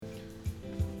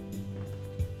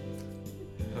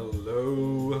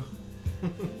Hello.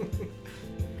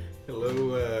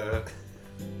 Hello,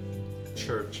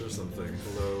 church or something.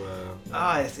 Hello,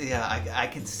 I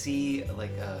can see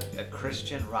like a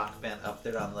Christian rock band up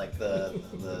there on like the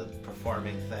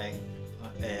performing thing,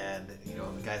 and you know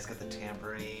the guys got the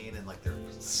tambourine and like they're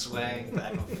swaying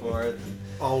back and forth.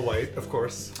 all white, of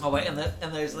course. Oh wait, and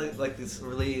there's like this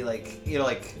really like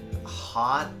like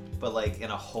hot but like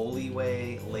in a holy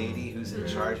way lady who's in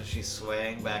charge, and she's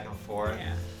swaying back and forth.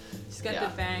 Yeah. She's got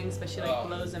the bangs, but she like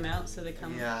blows them out so they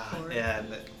come forward.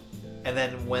 And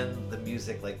then when the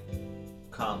music like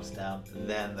calms down,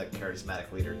 then the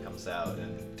charismatic leader comes out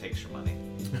and takes your money.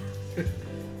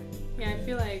 Yeah, I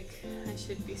feel like I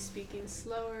should be speaking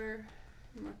slower,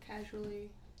 more casually.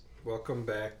 Welcome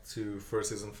back to first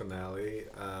season finale.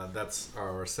 That's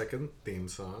our second theme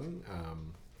song.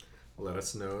 Let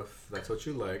us know if that's what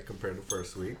you like compared to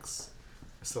first week's.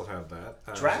 I still have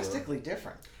that. Drastically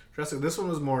different. This one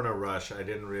was more in a rush. I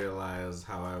didn't realize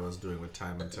how I was doing with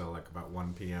time until like about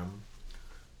 1 p.m.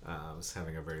 I was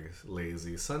having a very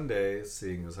lazy Sunday,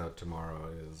 seeing as how tomorrow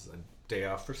is a day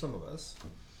off for some of us.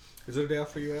 Is it a day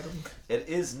off for you, Adam? It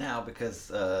is now because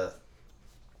I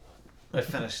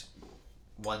finished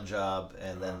one job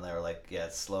and then they were like, yeah,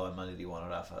 it's slow on Monday, do you want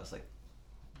it off? I was like,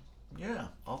 yeah,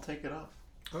 I'll take it off.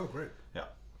 Oh, great. Yeah.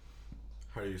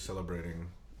 How are you celebrating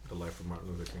the life of Martin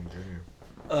Luther King Jr.?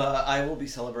 I will be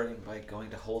celebrating by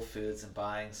going to Whole Foods and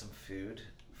buying some food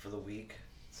for the week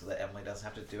so that Emily doesn't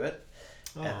have to do it.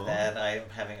 Oh. And then I'm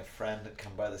having a friend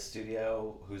come by the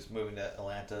studio who's moving to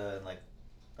Atlanta and like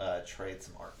trade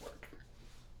some artwork.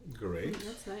 Great.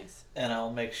 That's nice. And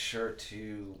I'll make sure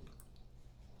to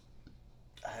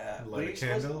light a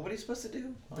candle. What are you supposed to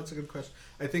do? That's a good question.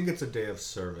 I think it's a day of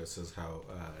service is how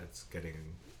it's getting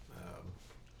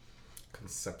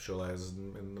conceptualized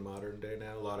in the modern day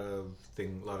now. A lot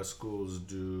of schools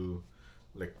do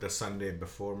like the Sunday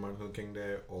before Martin Luther King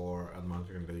Day, or on Martin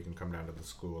Luther King Day you can come down to the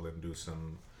school and do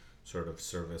some sort of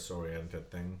service-oriented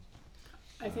thing.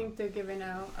 I think they're giving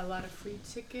out a lot of free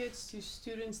tickets to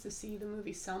students to see the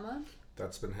movie Selma.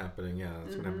 That's been happening, yeah.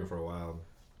 That's been happening for a while.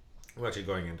 We're actually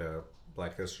going into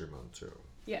Black History Month too.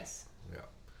 Yes.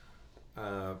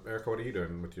 Yeah. Erica, what are you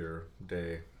doing with your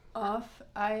day off?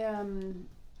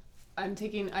 I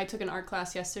took an art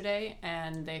class yesterday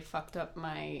and they fucked up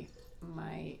my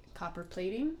copper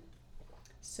plating.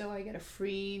 So I get a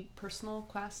free personal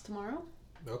class tomorrow.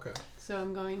 Okay. So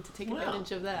I'm going to take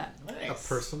advantage of that. Nice. A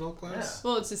personal class? Yeah.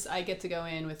 Well, it's just I get to go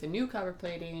in with a new copper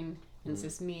plating, and it's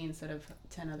just me instead of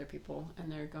 10 other people,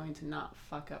 and they're going to not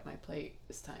fuck up my plate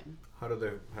this time. How do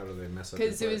they mess up?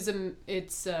 Because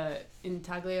it's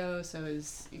intaglio, so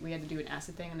we had to do an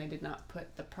acid thing, and they did not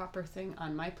put the proper thing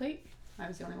on my plate. I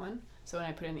was the only one. So when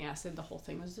I put in the acid, the whole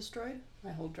thing was destroyed.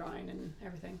 My whole drawing and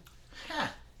everything. Huh.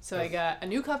 So I got a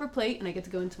new copper plate, and I get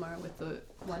to go in tomorrow with the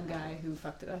one guy who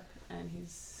fucked it up, and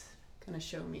he's going to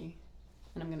show me,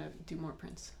 and I'm going to do more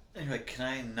prints. Anyway, can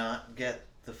I not get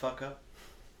the fuck up?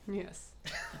 Yes.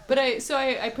 But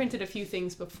I printed a few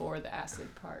things before the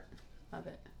acid part of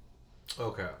it.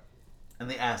 Okay. And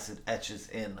the acid etches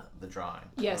in the drawing.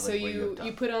 Yeah, so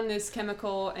you put on this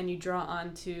chemical and you draw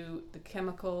onto the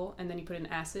chemical, and then you put in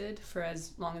acid for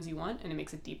as long as you want, and it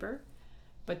makes it deeper.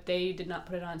 But they did not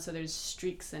put it on, so there's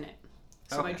streaks in it.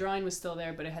 So my drawing was still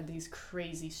there, but it had these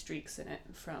crazy streaks in it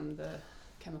from the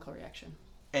chemical reaction.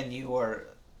 And you are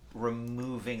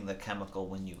removing the chemical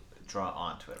when you draw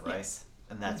onto it, right? Yes.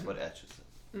 And that's what etches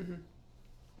it. Mm-hmm.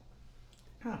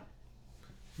 Huh.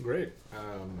 Great.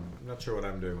 I'm not sure what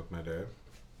I'm doing with my day.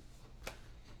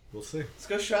 We'll see. Let's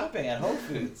go shopping at Whole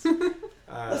Foods.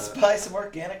 Let's buy some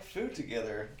organic food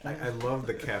together. I love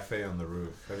the cafe on the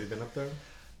roof. Have you been up there?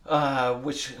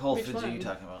 Which Whole Foods one? are you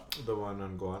talking about? The one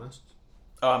on Gowanus?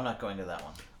 Oh, I'm not going to that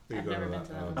one. I've never been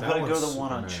to that one. I'm going to go to the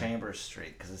one on Chambers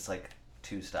Street because it's like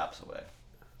 2 stops away.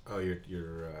 Oh,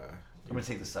 you're I'm going to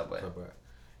take the subway.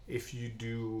 If you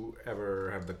do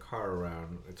ever have the car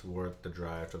around, it's worth the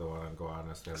drive to the one on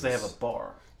Gowanus. Because they have a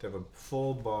bar. They have a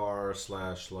full bar /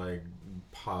 like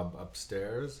pub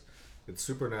upstairs. It's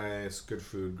super nice, good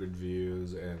food, good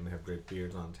views, and they have great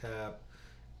beers on tap.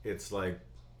 It's like,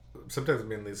 sometimes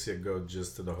me and Licia go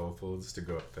just to the Whole Foods to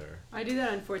go up there. I do that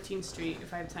on 14th Street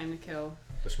if I have time to kill.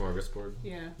 The smorgasbord?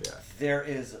 Yeah. There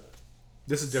is...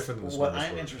 This is different than the What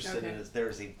smorgasbord. I'm interested in is there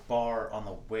is a bar on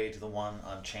the way to the one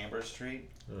on Chambers Street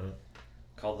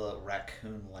called the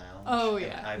Raccoon Lounge. Oh,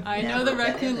 yeah. I know the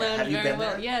Raccoon Lounge very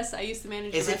well. Yes, I used to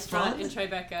manage a restaurant in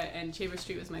Tribeca, and Chambers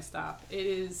Street was my stop. It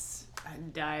is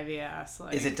a divey ass.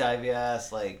 Like, is it divey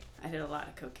ass? Like, I did a lot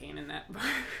of cocaine in that bar.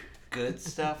 Good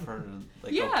stuff or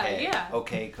like yeah, okay? Yeah.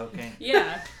 Okay cocaine?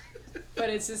 Yeah. But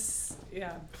it's just,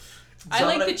 yeah. I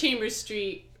like the Chambers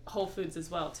Street Whole Foods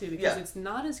as well too, because it's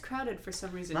not as crowded for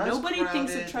some reason. Nobody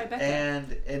thinks of Tribeca.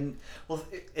 And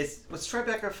it's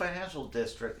Tribeca Financial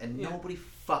District, and nobody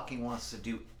fucking wants to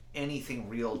do anything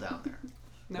real down there,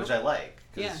 which I like,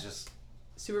 because it's just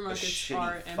supermarkets a shitty,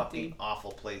 are empty, fucking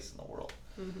awful place in the world.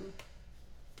 Mm-hmm.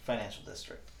 Financial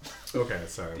District. Okay,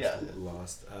 sorry, I'm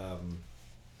lost.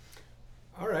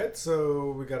 All right,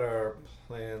 so we got our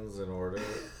plans in order.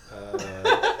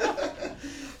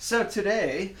 So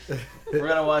today, we're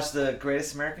going to watch The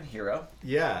Greatest American Hero.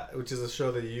 Yeah, which is a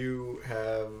show that you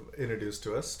have introduced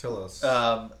to us. Tell us.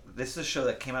 This is a show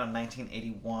that came out in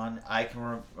 1981. I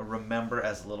can remember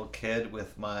as a little kid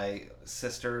with my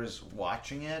sisters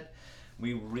watching it.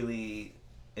 We really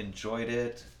enjoyed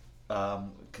it.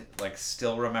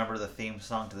 Still remember the theme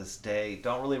song to this day.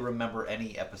 Don't really remember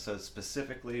any episodes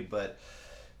specifically, but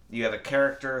you have a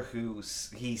character who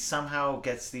he somehow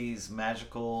gets these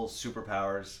magical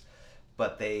superpowers,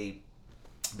 but they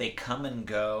come and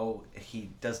go. He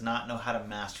does not know how to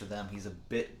master them. He's a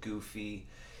bit goofy.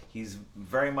 He's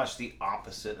very much the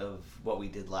opposite of what we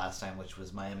did last time, which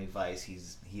was Miami Vice.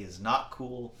 He is not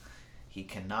cool. He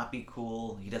cannot be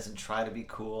cool. He doesn't try to be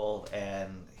cool,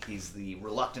 and he's the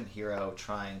reluctant hero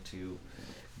trying to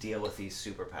deal with these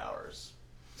superpowers.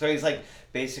 So he's like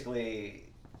basically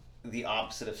the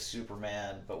opposite of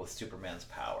Superman, but with Superman's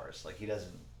powers. Like, he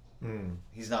doesn't.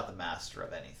 He's not the master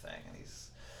of anything, and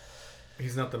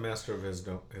he's not the master of his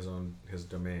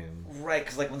domain. Right,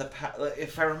 because like when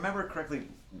if I remember correctly,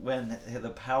 when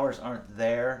the powers aren't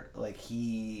there, like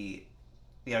he's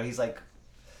like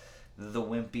the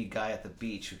wimpy guy at the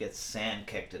beach who gets sand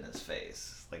kicked in his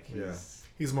face. Like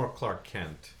he's more Clark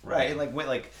Kent. Right, and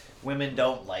like women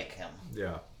don't like him.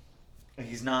 Yeah.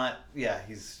 He's not. Yeah,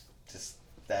 he's just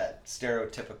that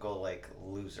stereotypical like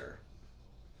loser.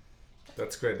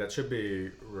 That's great. That should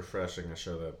be refreshing, a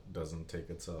show that doesn't take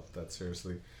itself that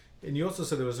seriously. And you also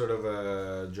said there was sort of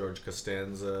a George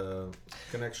Costanza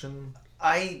connection.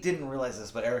 I didn't realize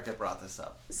this, but Erica brought this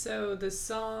up. So the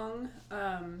song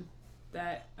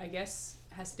that I guess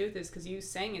has to do with this, because you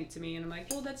sang it to me, and I'm like,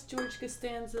 well, that's George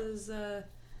Costanza's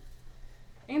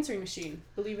answering machine.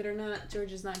 Believe it or not,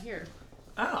 George is not here.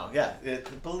 Oh, yeah.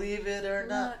 Believe it or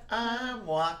not, I'm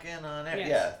walking on air. Yes.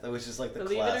 Yeah, that was just like the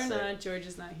Believe classic. Believe it or not, George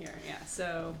is not here. Yeah,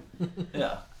 so...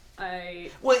 yeah.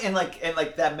 Well, and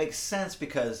that makes sense,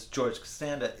 because George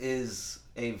Costanza is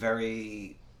a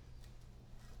very...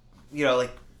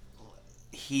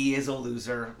 he is a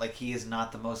loser. Like, he is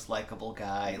not the most likable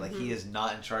guy. Like, he is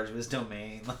not in charge of his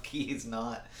domain. Like, he is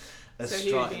not as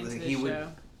strong.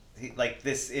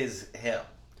 This is him.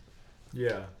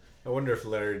 Yeah. I wonder if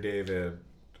Larry David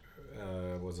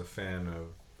was a fan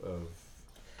of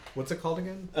what's it called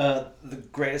again? The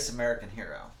Greatest American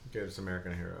Hero. Greatest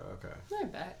American Hero. Okay. I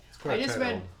bet. I just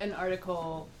read an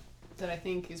article that I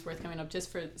think is worth coming up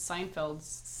just for Seinfeld's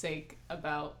sake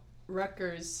about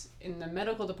Rutgers in the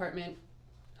medical department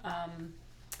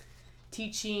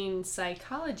teaching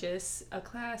psychologists a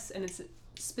class, and it's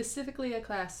specifically a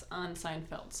class on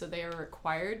Seinfeld. So they are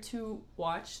required to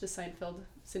watch the Seinfeld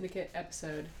Syndicate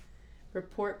episode,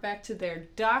 report back to their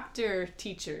doctor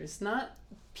teachers, not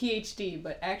PhD,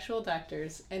 but actual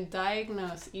doctors, and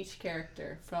diagnose each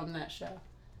character from that show.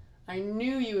 I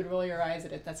knew you would roll your eyes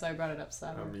at it. That's why I brought it up,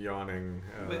 Saber. I'm yawning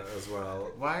as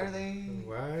well. Why are they...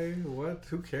 Why? What?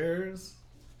 Who cares?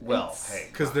 Well, hey.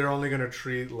 Because they're only going to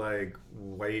treat, like,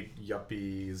 white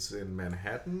yuppies in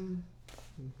Manhattan?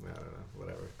 I don't know.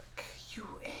 Whatever. You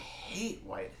hate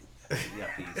white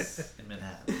yuppies in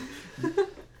Manhattan.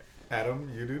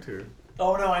 Adam, you do too.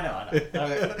 Oh, no, I know.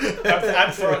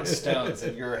 I'm throwing stones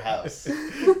at your house,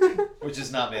 which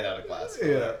is not made out of glass.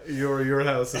 Yeah, your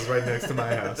house is right next to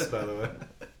my house, by the way.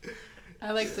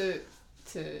 I like to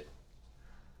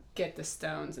get the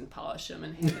stones and polish them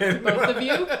and hand it to both of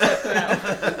you.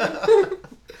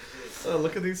 Oh,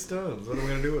 look at these stones. What are we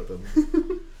going to do with them?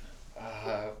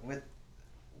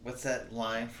 What's that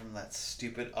line from that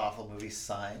stupid, awful movie,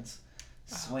 Signs?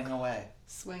 Swing away.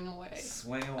 Swing away.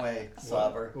 Swing away,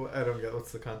 Saber. Well, I don't get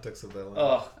what's the context of that line.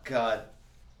 Oh, God.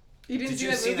 You didn't Did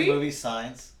you see the movie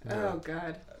Signs? No. Oh,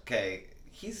 God. Okay.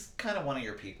 He's kind of one of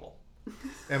your people.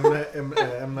 M. Night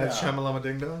Shyamalama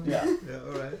Ding Dong? Yeah. Yeah,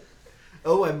 all right.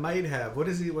 Oh, I might have. What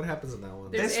happens in that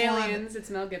one? There's aliens. It's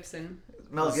Mel Gibson.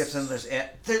 Mel Gibson. There's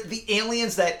the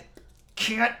aliens that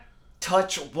can't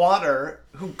touch water,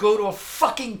 who go to a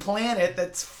fucking planet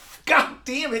that's, God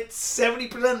damn it,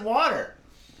 70% water.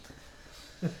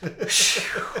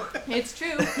 It's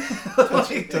true.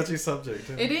 Touchy subject.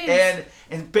 Yeah. It is.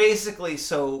 And basically,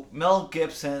 so Mel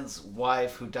Gibson's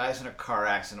wife, who dies in a car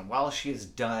accident, while she is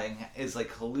dying, is like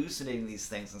hallucinating these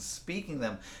things and speaking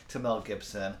them to Mel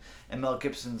Gibson. And Mel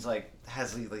Gibson's like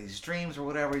has these dreams or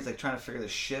whatever. He's like trying to figure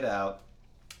this shit out.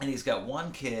 And he's got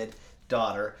one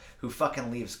daughter, who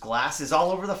fucking leaves glasses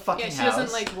all over the fucking house. Yeah, she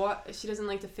doesn't like she doesn't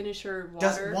like to finish her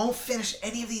water. Won't finish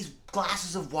any of these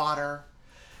glasses of water.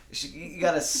 You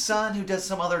got a son who does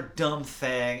some other dumb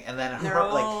thing, and then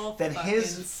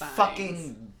his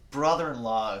fucking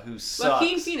brother-in-law who sucks.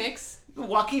 Joaquin Phoenix,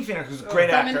 who's a great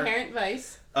actor. From Inherent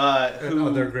Vice. And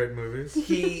other great movies.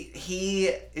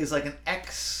 He is like an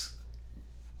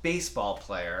ex-baseball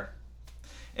player.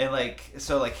 And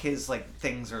his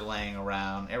things are laying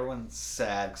around. Everyone's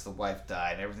sad because the wife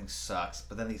died. And everything sucks.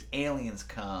 But then these aliens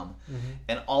come,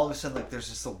 and all of a sudden, there's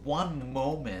just the one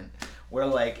moment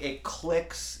where it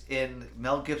clicks in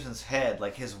Mel Gibson's head.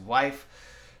 His wife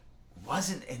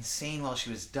wasn't insane while she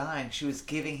was dying. She was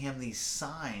giving him these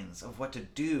signs of what to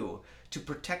do to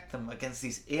protect them against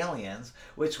these aliens,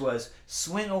 which was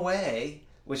swing away,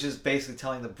 which is basically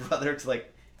telling the brother to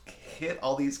hit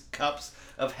all these cups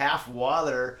of half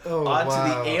water onto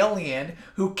the alien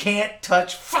who can't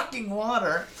touch fucking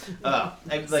water.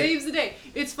 Saves the day.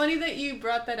 It's funny that you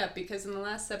brought that up because in the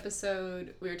last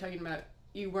episode we were talking about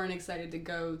you weren't excited to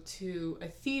go to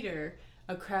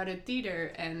a crowded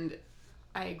theater, and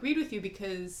I agreed with you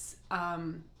because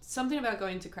something about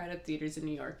going to crowded theaters in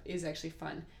New York is actually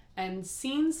fun. And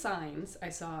seeing signs I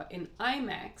saw in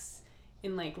IMAX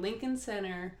in Lincoln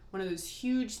Center, one of those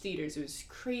huge theaters. It was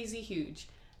crazy huge.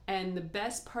 And the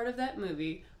best part of that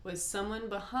movie was someone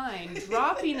behind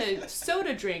dropping a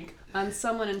soda drink on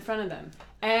someone in front of them.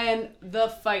 And the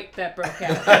fight that broke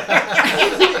out.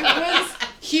 It was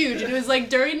huge. And it was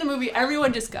during the movie,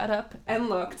 everyone just got up and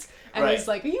looked. And it was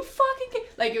are you fucking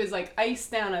kidding? It was ice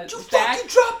down a Did you back. fucking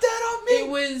drop that on me? It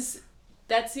was...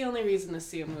 That's the only reason to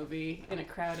see a movie in a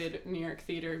crowded New York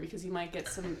theater, because you might get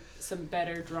some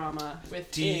better drama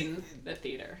within the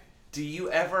theater. Do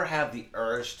you ever have the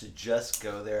urge to just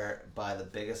go there, buy the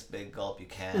biggest big gulp you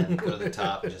can, go to the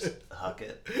top, and just huck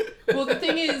it? Well, the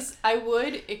thing is, I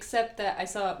would, except that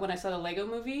when I saw the Lego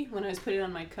movie, when I was putting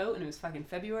on my coat, and it was fucking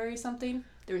February or something,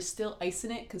 there was still ice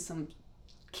in it because some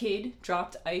kid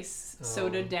dropped ice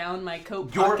soda down my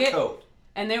coat pocket. Your coat?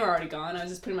 And they were already gone. I was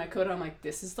just putting my coat on. I'm like,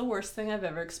 this is the worst thing I've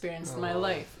ever experienced in my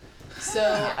life.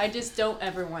 So I just don't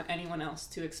ever want anyone else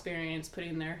to experience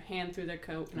putting their hand through their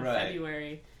coat in a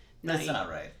February night. That's not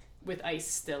right. With ice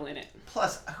still in it.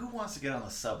 Plus, who wants to get on the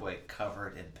subway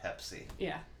covered in Pepsi?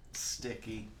 Yeah.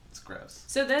 Sticky. It's gross.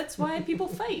 So that's why people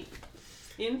fight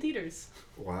in theaters.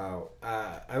 Wow.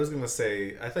 I was gonna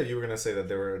say. I thought you were gonna say that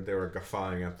they were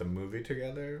guffawing at the movie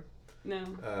together. No.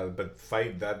 But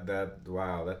fight that.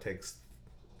 Wow. That takes.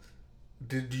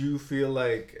 Did you feel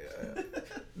like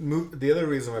the other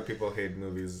reason why people hate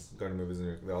going to movies,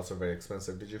 they're also very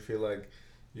expensive. Did you feel like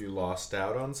you lost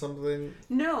out on something?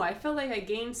 No, I felt like I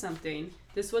gained something.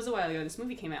 This was a while ago. This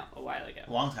movie came out a while ago.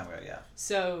 A long time ago, yeah.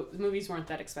 So the movies weren't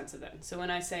that expensive then. So when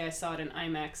I say I saw it in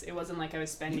IMAX, it wasn't like I was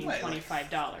spending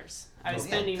 $25. I was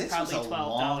spending probably $12. This was a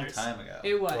long time ago.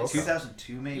 It was. Okay.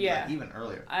 2002 maybe? Yeah. Even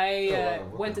earlier. I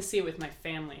went to see it with my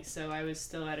family, so I was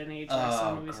still at an age where I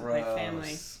saw movies with my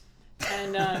family.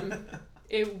 And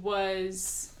it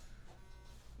was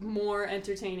more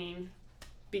entertaining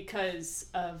because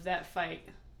of that fight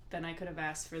than I could have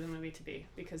asked for the movie to be,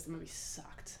 because the movie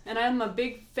sucked. And I'm a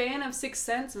big fan of Sixth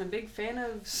Sense. I'm a big fan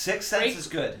of... Sixth Sense is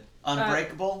good.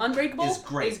 Unbreakable is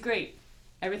great. Is great.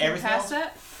 Everything past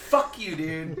that? Fuck you,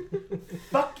 dude.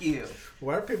 Fuck you.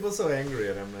 Why are people so angry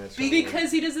at M. Night Shyamalan?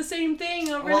 Because he does the same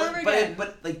thing over and over again.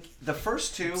 But the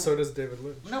first two... So does David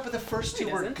Lynch. No, but the first two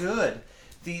were good.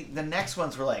 The next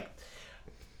ones were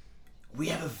we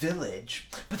have a village,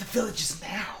 but the village is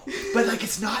now. But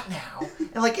it's not now.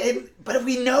 And but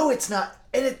we know it's not.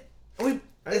 And I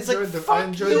enjoyed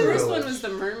the worst one was the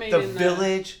mermaid. The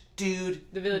village, dude.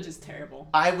 The village is terrible.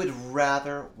 I would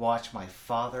rather watch my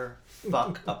father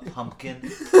fuck a pumpkin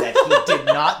that he did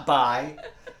not buy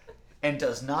and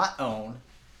does not own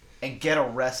and get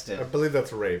arrested. I believe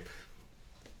that's rape.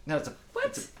 No, it's a... What?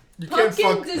 It's a, You Pumpkin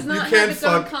can't fuck, does not you have can't its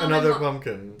own fuck common another law.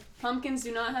 pumpkin. Pumpkins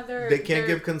do not have their... They can't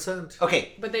give consent.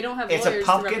 okay. But they don't have It's lawyers a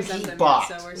pumpkin to represent he them bought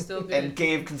yet, so we're still good. and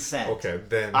gave consent. Okay,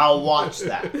 then... I'll watch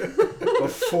that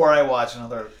before I watch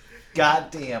another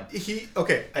goddamn... He's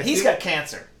got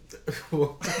cancer.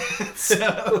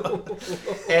 So,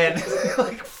 and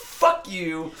fuck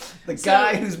you, the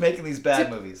guy who's making these bad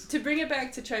movies. To bring it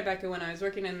back to Tribeca, when I was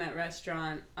working in that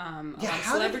restaurant, a lot of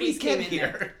how celebrities did we get came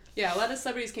in there. Yeah, a lot of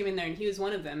celebrities came in there, and he was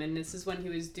one of them. And this is when he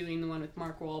was doing the one with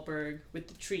Mark Wahlberg with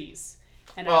the trees.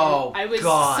 And I was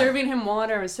serving him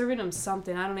water. I was serving him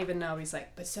something. I don't even know. He's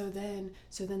like, but so then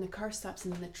the car stops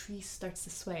and then the tree starts to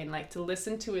sway. And like to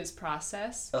listen to his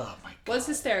process was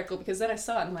hysterical because then I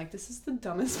saw it and I'm like, this is the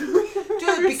dumbest movie I've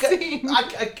ever seen.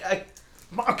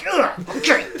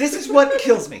 Okay, this is what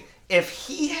kills me. If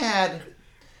he had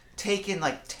taken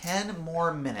like 10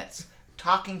 more minutes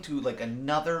talking to like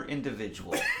another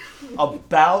individual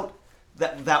about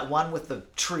that one with the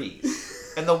trees.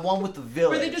 And the one with the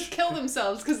village. Where they just kill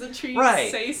themselves because the trees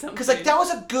say something. Because, like, that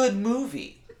was a good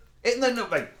movie.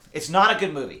 It's not a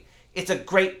good movie. It's a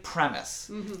great premise.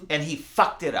 Mm-hmm. And he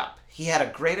fucked it up. He had a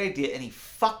great idea and he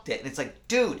fucked it. And it's like,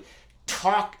 dude,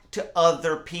 talk to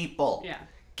other people. Yeah.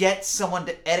 Get someone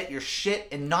to edit your shit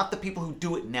and not the people who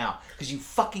do it now. Because you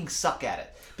fucking suck at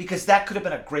it. Because that could have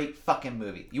been a great fucking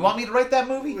movie. You want me to write that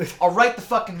movie? I'll write the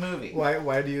fucking movie.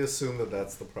 Why do you assume that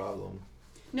that's the problem?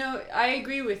 No, I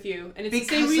agree with you. And it's the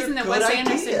same reason that Wes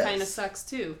Anderson kind of sucks,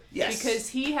 too. Yes. Because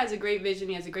he has a great vision,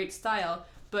 he has a great style,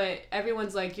 but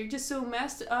everyone's like, you're just so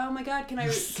master. Oh my god, can I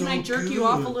jerk you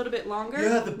off a little bit longer?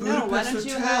 Yeah, the Budapest why don't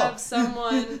you have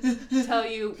someone tell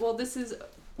you, well, this is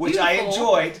Which I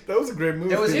enjoyed. That was a great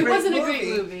movie. It wasn't a great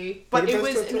movie, but it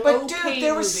was an okay dude,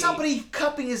 there was somebody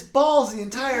cupping his balls the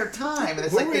entire time, and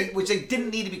it's like which they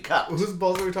didn't need to be cupped. Whose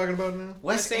balls are we talking about now?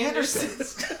 Wes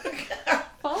Anderson's.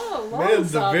 Oh, man,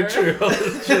 the vitriol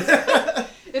is just...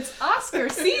 It's Oscar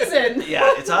season.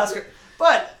 Yeah, it's Oscar.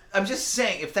 But I'm just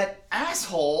saying, if that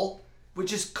asshole would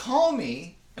just call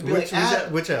me and be which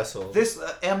asshole? This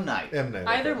M. Night.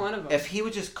 Either one of them. If he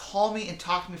would just call me and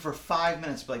talk to me for 5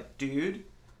 minutes, be like, dude,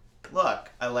 look,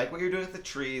 I like what you're doing with the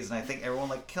trees, and I think everyone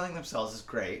like killing themselves is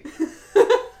great.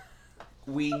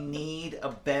 We need a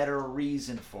better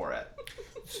reason for it.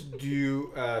 Do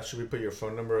you? Should we put your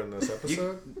phone number in this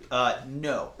episode?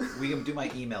 No. We can do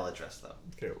my email address though.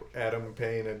 Okay,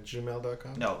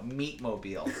 AdamPayne@gmail.com. No,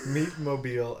 Meatmobile.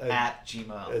 Meatmobile at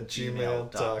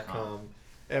gmail.com.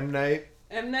 M Night.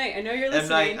 M Night, I know you're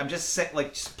listening. M Night, I'm just saying,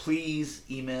 like, just please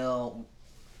email.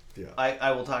 Yeah.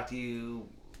 I will talk to you.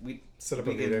 We set up a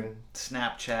meeting.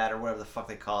 Snapchat or whatever the fuck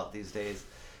they call it these days.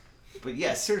 But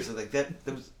yeah, seriously, like that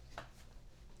was.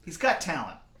 He's got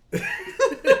talent.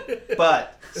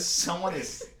 But someone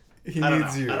is. He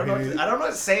needs you. I don't know what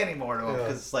to say anymore to him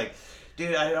because it's like,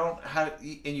 dude,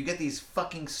 and you get these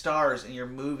fucking stars in your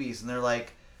movies, and they're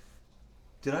like,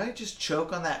 did I just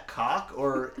choke on that cock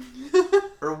or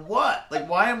what? Like,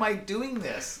 why am I doing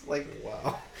this? Like,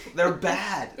 wow, they're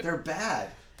bad. They're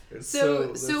bad.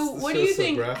 So what do you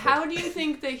think? How do you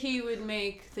think that he would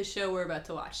make the show we're about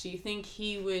to watch? Do you think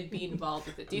he would be involved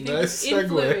with it? Do you think nice it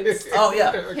influenced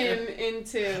him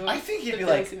into? I think he'd be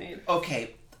like,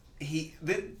 okay,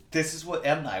 this is what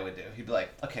M. Night would do. He'd be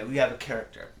like, okay, we have a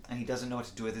character, and he doesn't know what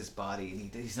to do with his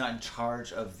body, and he's not in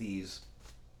charge of these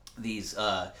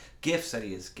gifts that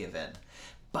he is given,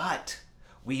 but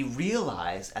we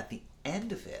realize at the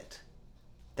end of it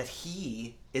that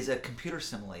he is a computer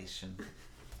simulation.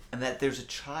 And that there's a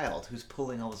child who's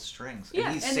pulling all the strings. Yeah,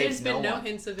 and there's been no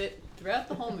hints of it throughout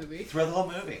the whole movie.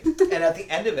 And at the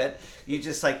end of it, you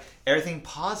just like, everything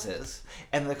pauses,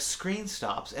 and the screen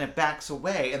stops, and it backs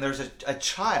away, and there's a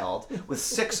child with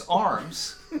 6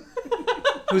 arms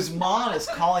whose mom is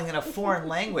calling in a foreign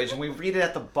language, and we read it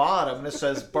at the bottom, and it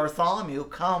says, Bartholomew,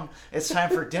 come, it's time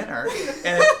for dinner.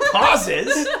 And it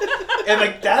pauses, and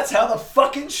like that's how the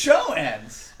fucking show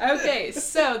ends. Okay,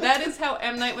 so that is how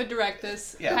M. Night would direct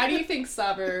this. Yeah. How do you think,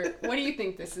 Saber? What do you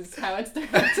think this is? How it's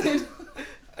directed?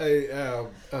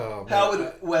 How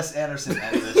would Wes Anderson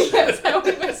edit this show? Yes, how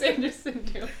would Wes Anderson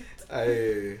do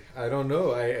it? I don't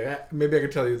know. Maybe I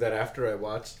could tell you that after I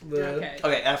watched the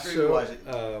Okay, after show, you watch it,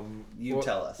 you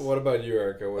tell us. What about you,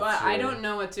 Erica? I don't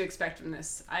know what to expect from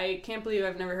this. I can't believe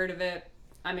I've never heard of it.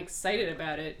 I'm excited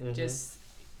about it. Mm-hmm. Just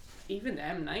even the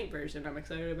M. Night version I'm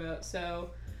excited about.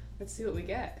 So let's see what we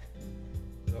get.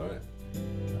 All right.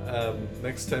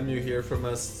 Next time you hear from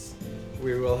us,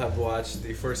 we will have watched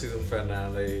the first season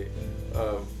finale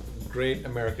of Great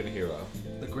American Hero.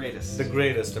 The greatest. The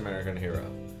greatest American hero.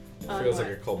 Feels like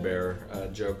a Colbert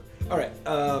joke. All right.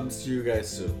 See you guys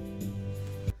soon.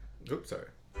 Oops, sorry.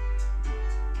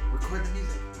 Record the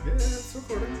music. Yeah, it's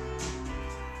recording.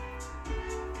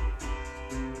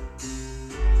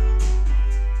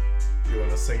 You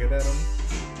want to sing it, Adam?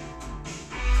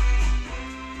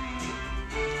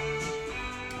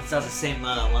 It's not the same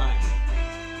line.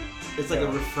 It's like a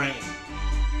refrain.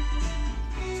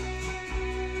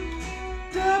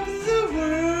 Top of the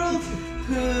world,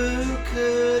 who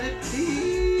could it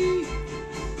be?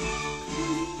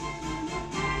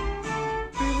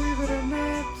 Believe it or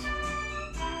not.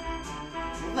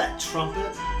 that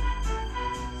trumpet?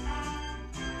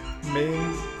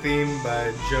 Main theme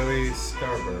by Joey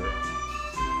Saber.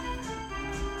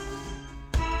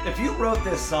 If you wrote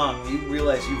this song, you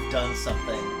realize you've done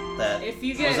something that If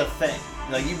you was get- a thing.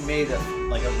 Like you made a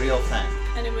real thing.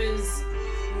 And it was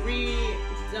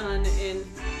redone in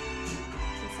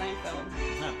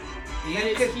Seinfeld. No.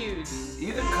 That is huge.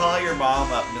 You could call your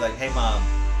mom up and be like, "Hey, mom,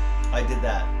 I did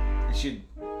that." And she'd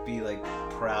be like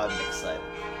proud and excited.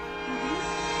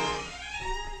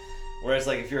 Whereas,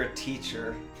 like, if you're a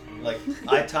teacher, like,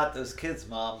 I taught those kids,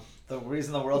 Mom. The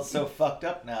reason the world's so fucked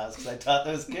up now is because I taught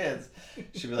those kids.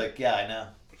 She'd be like, "Yeah, I know."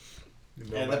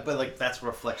 But like, that's a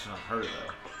reflection on her,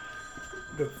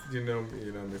 though. You know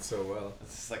me so well.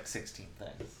 It's just like 16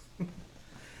 things.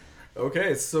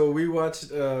 Okay, so we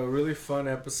watched a really fun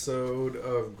episode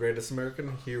of Greatest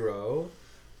American Hero.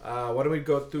 Why don't we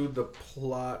go through the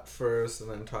plot first and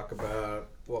then talk about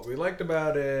what we liked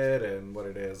about it and what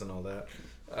it is and all that.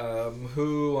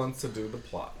 Who wants to do the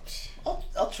plot?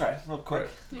 I'll try real quick.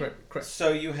 Great. So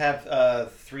you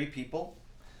have 3 people.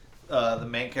 The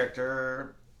main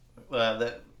character,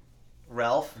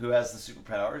 Ralph, who has the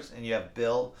superpowers, and you have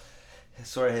Bill,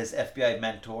 sort of his FBI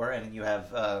mentor, and you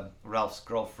have Ralph's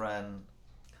girlfriend,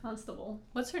 Constable.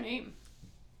 What's her name?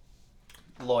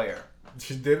 lawyer.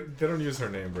 They don't use her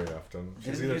name very often.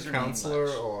 They She's didn't either use her name counselor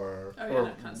much. or Oh, yeah,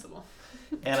 not Constable.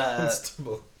 And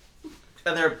constable.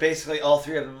 and they're basically, all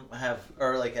 3 of them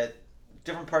are like at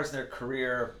different parts in their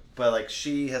career, but like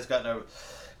she has gotten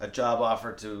a job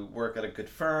offer to work at a good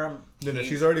firm. No,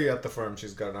 she's already at the firm.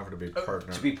 She's got an offer to be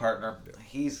partner. To be partner.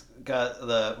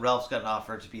 Yeah. Ralph's got an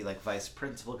offer to be like vice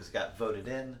principal because he got voted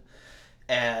in.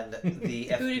 And the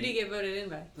Who did he get voted in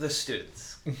by? The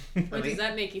students. What does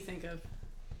that make you think of?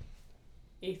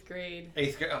 8th grade.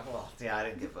 8th grade. Oh, well, yeah, I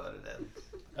didn't get voted in.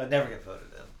 I'd never get voted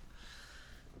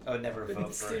in. I would never With vote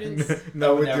the for students. it.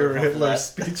 Not with never your vote for Hitler that.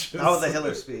 speeches. Oh, the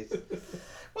Hitler speech.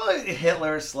 Well,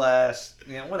 Hitler /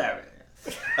 whatever.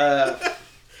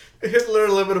 Hitler,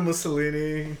 a little bit of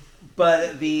Mussolini.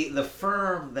 But the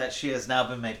firm that she has now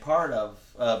been made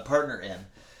partner in,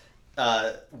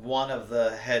 one of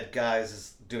the head guys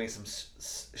is doing some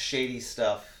shady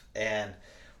stuff, and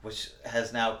which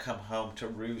has now come home to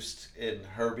roost in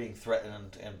her being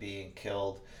threatened and being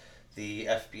killed. The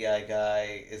FBI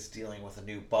guy is dealing with a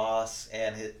new boss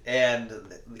and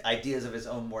the ideas of his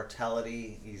own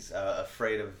mortality. He's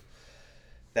afraid of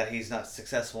that he's not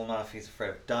successful enough. He's afraid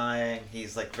of dying.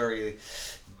 He's like very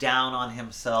down on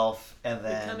himself, and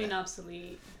then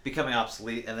becoming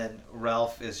obsolete. And then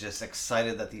Ralph is just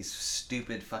excited that these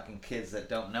stupid fucking kids that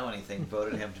don't know anything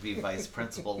voted him to be vice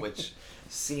principal, which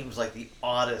seems like the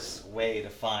oddest way to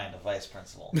find a vice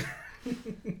principal.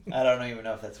 I don't even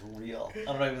know if that's real.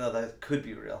 I don't even know if that could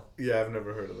be real. Yeah, I've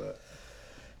never heard of that.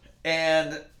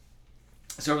 And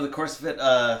so over the course of it,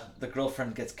 the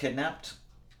girlfriend gets kidnapped.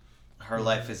 Her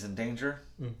life is in danger.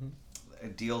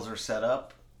 Deals are set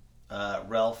up.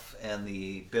 Ralph and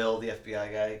Bill, the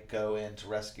FBI guy, go in to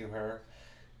rescue her,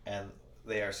 and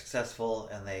they are successful,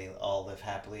 and they all live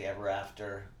happily ever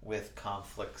after, with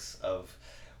conflicts of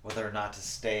whether or not to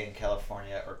stay in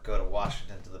California or go to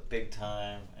Washington to the big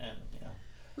time, and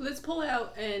Let's pull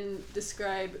out and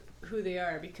describe who they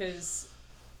are, because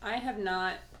I have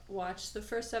not watched the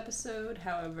first episode.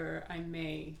 However, I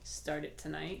may start it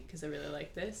tonight because I really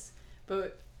like this.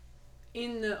 But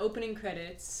in the opening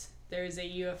credits, there's a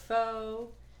UFO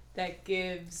that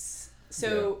gives...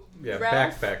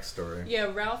 Ralph, backstory.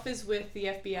 Yeah, Ralph is with the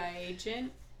FBI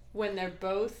agent when they're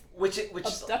both which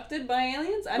abducted by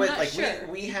aliens? I'm not sure.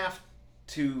 We have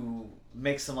to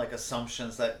make some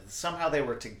assumptions that somehow they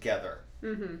were together.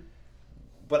 Mm-hmm.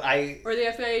 But or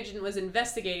the FBI agent was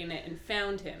investigating it and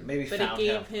found him. But it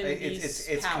gave him these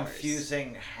it's powers.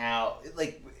 confusing how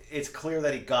it's clear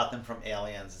that he got them from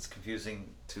aliens. It's confusing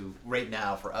right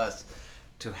now for us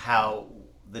to how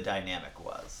the dynamic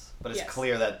was. But it's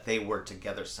clear that they were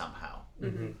together somehow.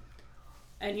 Mm-hmm.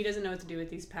 And he doesn't know what to do with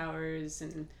these powers,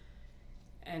 and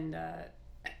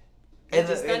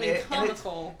it's done in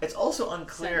comical. It's also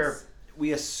unclear. Sense.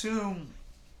 We assume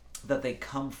that they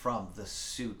come from the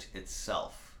suit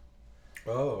itself.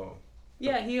 Oh.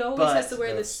 Yeah, he always has to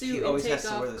wear the suit and take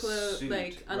off clothes,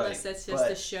 unless that's just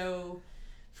a show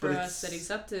for us that he's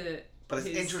up to. But it's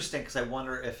interesting because I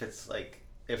wonder if it's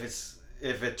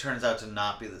if it turns out to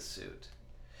not be the suit,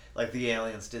 like the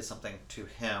aliens did something to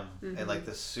him, and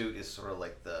the suit is sort of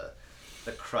like the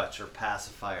crutch or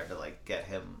pacifier to get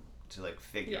him to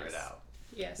figure it out.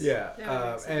 Yes.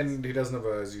 Yeah, and he doesn't have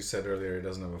as you said earlier, he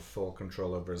doesn't have a full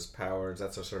control over his powers.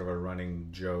 That's a sort of a running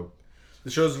joke. The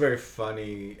show's very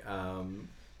funny.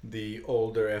 the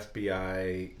older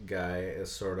FBI guy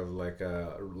is sort of like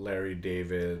a Larry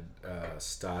David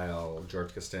style,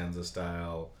 George Costanza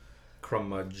style,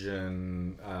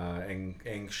 curmudgeon,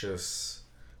 anxious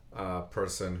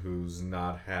person who's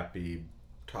not happy,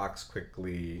 talks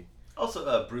quickly.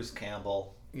 Also, Bruce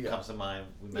Campbell Yeah. comes to mind.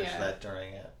 We mentioned that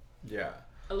during it. Yeah.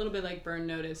 A little bit like Burn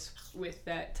Notice with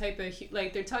that type of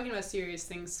like they're talking about serious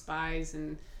things, spies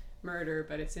and murder,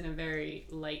 but it's in a very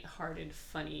light-hearted,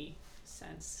 funny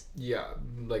sense. Yeah,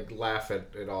 like laugh at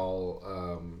it all.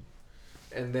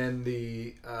 And then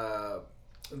the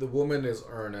woman is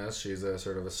earnest. She's a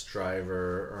sort of a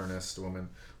striver, earnest woman,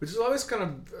 which is always kind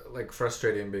of like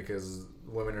frustrating because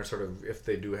women are sort of, if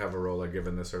they do have a role, are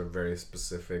given this sort of very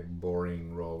specific,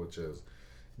 boring role, which is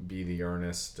be the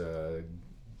earnest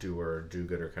doer,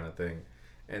 do-gooder kind of thing.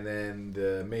 And then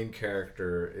the main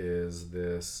character is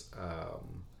this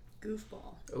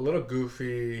Goofball. a little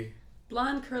goofy.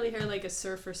 Blonde curly hair like a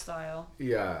surfer style.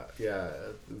 Yeah.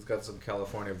 It's got some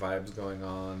California vibes going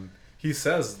on. He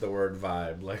says the word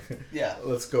vibe, like, Yeah.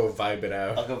 let's go vibe it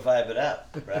out. I'll go vibe it out,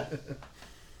 right?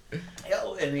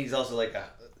 Yeah, and he's also like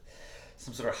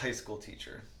some sort of high school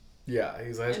teacher. Yeah,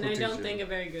 he's a high school And I teacher. don't think a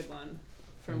very good one,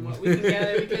 from what we can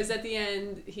gather, because at the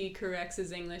end he corrects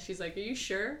his English. He's like, "Are you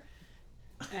sure?"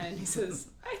 And he says,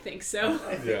 "I think so."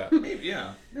 Yeah. Maybe,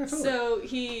 yeah. So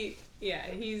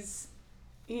he's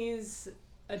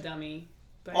a dummy,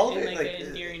 but All of in it, like like, an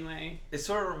endearing way. It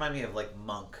sort of reminded me of like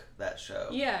Monk, that show.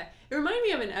 Yeah, it reminded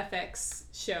me of an FX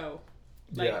show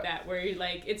like Yeah. that, where you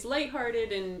like it's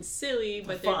lighthearted and silly,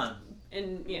 but fun.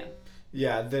 And yeah,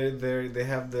 Yeah, they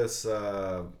have this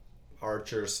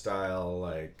Archer style,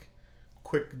 like,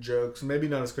 quick jokes. Maybe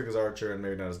not as quick as Archer and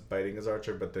maybe not as biting as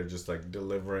Archer, but they're just like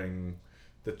delivering.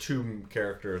 The two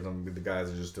characters, the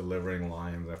guys are just delivering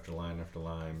lines after line after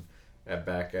line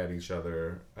back at each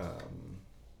other.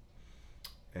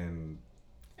 And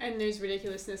there's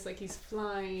ridiculousness, like he's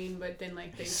flying, but then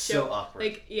like they He's show so awkward.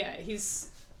 like he's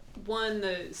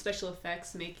the special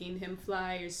effects making him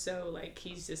fly is so like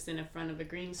he's just in front of a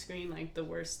green screen, like the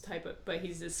worst type of, but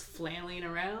he's just flailing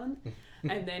around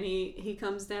and then he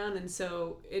comes down, and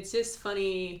so it's just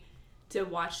funny to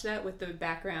watch that with the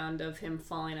background of him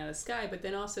falling out of the sky, but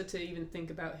then also to even think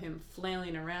about him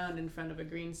flailing around in front of a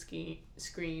green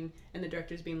screen and the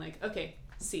director's being like, okay,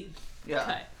 see, Yeah.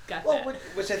 cut, got Well, that.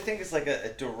 which I think is like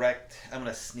a direct. I'm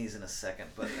gonna sneeze in a second,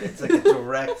 but it's like a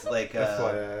direct like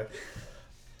FYI.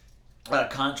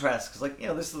 contrast, because like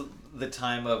this is the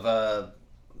time of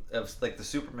like the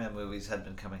Superman movies had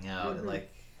been coming out, and like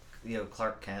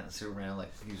Clark Kent and Superman,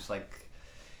 like he's like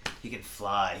he can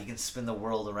fly, he can spin the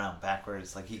world around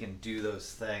backwards, like he can do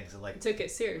those things, and like Took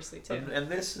it seriously too. and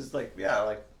this is like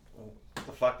like what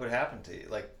the fuck would happen to you,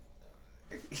 like.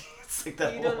 It's like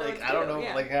that You whole don't know like what to I don't do, know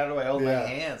yeah. like how do I hold my Yeah.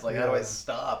 hands, like how do I Yeah.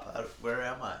 stop, where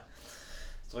am I?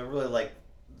 So I really like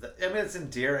I mean it's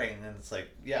endearing, and it's like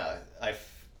I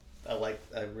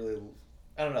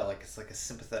don't know, like it's like a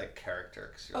sympathetic character,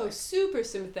 'cause you're Oh, like, super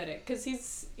sympathetic, because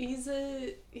he's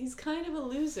kind of a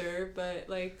loser, but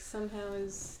like somehow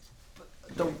is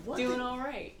the one doing thing- all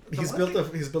right. He's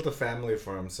built a family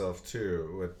for himself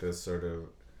too, with this sort of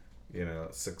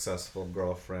successful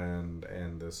girlfriend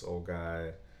and this old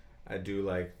guy. I do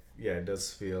like, it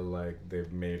does feel like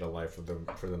they've made a life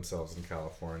for themselves in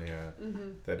California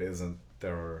that isn't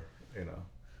their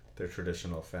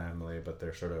traditional family, but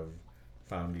they're sort of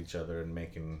found each other and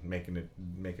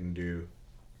making do.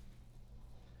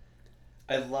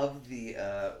 I love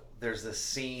there's this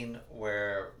scene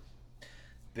where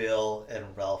Bill and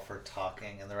Ralph are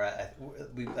talking, and they're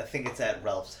I think it's at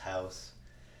Ralph's house,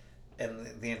 and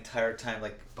the entire time,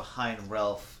 like behind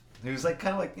Ralph, who's like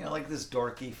kind of like like this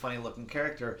dorky, funny looking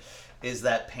character, is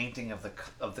that painting of the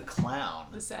clown,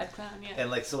 The sad clown, yeah.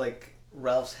 and like so like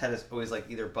Ralph's head is always like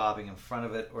either bobbing in front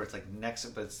of it or it's like next to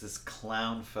it, but it's this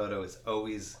clown photo is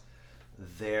always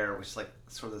there, which is like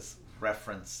sort of this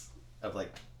reference of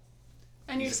like.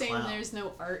 And you're he's a saying clown. there's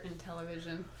no art in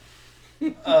television.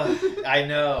 I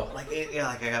know, like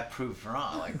like I got proved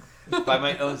wrong, like by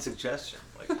my own suggestion,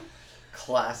 like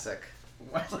classic.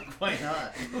 Why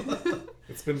not?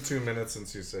 It's been 2 minutes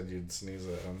since you said you'd sneeze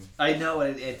at him. I know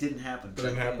it didn't happen. It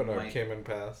didn't happen or My- it came in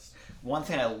past. One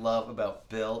thing I love about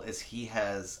Bill is he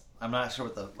has. I'm not sure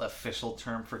what the official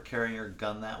term for carrying your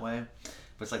gun that way,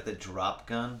 but it's like the drop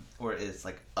gun, where it's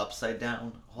like upside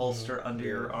down holster under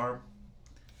your arm.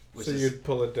 Which So you'd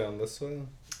pull it down this way?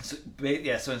 So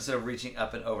instead of reaching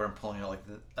up and over and pulling it out like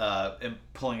and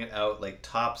pulling it out like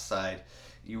top side,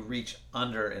 you reach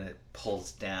under and it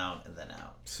pulls down and then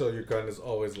out. So your gun is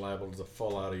always liable to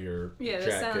fall out of your Yeah, jacket.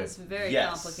 that sounds very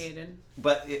complicated.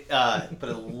 But it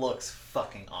looks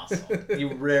fucking awesome.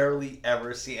 You rarely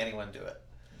ever see anyone do it.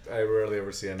 I rarely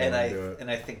ever see anyone do it. And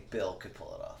I think Bill could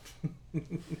pull it off.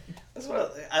 That's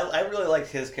what I really liked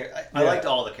his character. I liked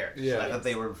all the characters. Yeah. I thought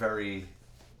they were very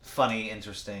funny,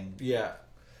 interesting. Yeah.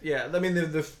 Yeah, I mean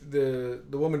the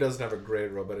woman doesn't have a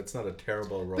great role, but it's not a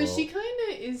terrible role. But she kind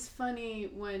of is funny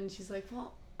when she's like,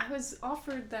 "Well, I was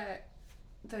offered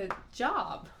the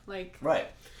job. Like, Right.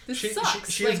 this She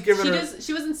sucks." has Like, given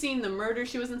she wasn't seeing the murder.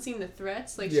 She wasn't seeing the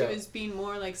threats. Like, Yeah. she was being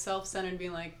more like self-centered,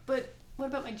 being like, "But what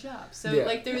about my job?" So Yeah.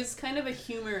 like there is kind of a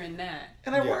humor in that.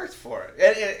 And I Yeah. worked for it.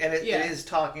 And it Yeah. is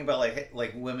talking about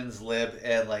like women's lib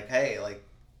and like, hey, like,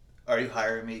 are you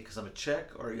hiring me because I'm a chick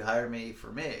or are you hiring me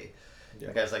for me? Yeah.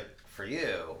 The guy's like, for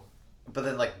you. But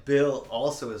then like Bill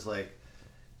also is like,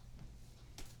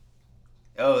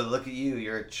 oh, look at you,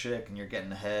 you're a chick and you're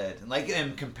getting ahead. And like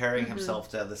him comparing himself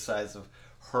to the size of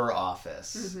her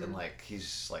office. And like he's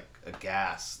just like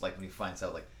aghast, like when he finds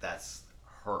out like that's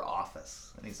her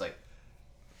office. And he's like,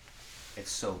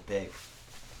 it's so big.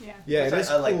 Yeah. Yeah, Which it is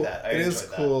I cool. like that. I It is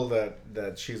enjoyed that. cool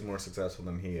that she's more successful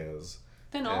than he is.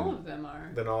 Then all of them are.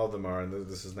 Than all of them are, and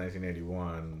this is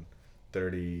 1981,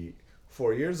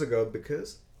 34 years ago,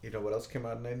 because you know what else came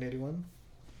out in 1981?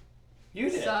 You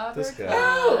did. Saber This guy.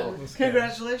 Oh, This guy.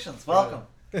 congratulations. Welcome.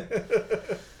 You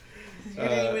Uh,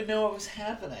 didn't even know what was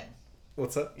happening.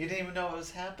 What's that? You didn't even know what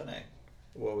was happening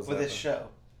What was with that? this show.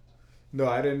 No,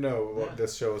 I didn't know what Yeah.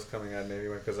 this show was coming out in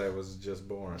 81 because I was just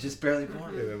born. Just barely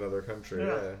born. in another country,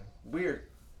 Yeah. yeah. Weird.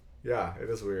 Yeah, it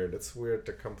is weird. It's weird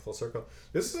to come full circle.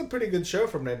 This is a pretty good show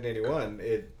from 1981.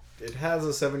 It has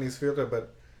a 70s feel to it,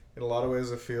 but in a lot of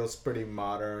ways it feels pretty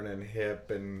modern and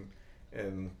hip and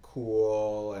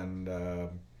cool and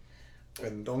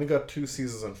only got 2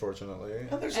 seasons, unfortunately.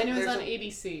 And And it was on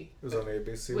ABC. It was on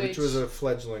ABC, which Which- was a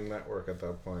fledgling network at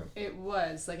that point. It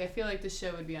was. Like, I feel like the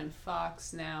show would be on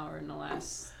Fox now or in the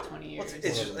last 20 years.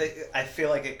 It's just, I feel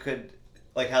like it could,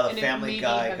 like how the And it Family maybe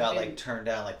Guy have got been like turned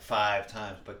down like 5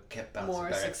 times, but kept bouncing more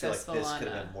back. I feel like successful this on could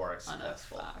have a, been more on a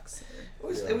successful. Fox.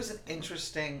 It was an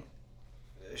interesting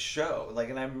show. Like,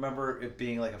 and I remember it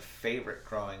being like a favorite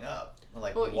growing up,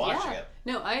 like watching it.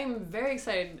 No, I'm very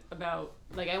excited about,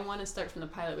 like, I want to start from the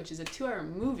pilot, which is a 2-hour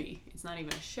movie. It's not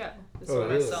even a show. This is Oh, what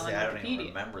really? I saw on See, I don't even Wikipedia.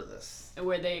 remember this.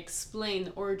 Where they explain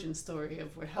the origin story of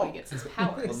how he gets his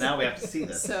powers. Well, now we have to see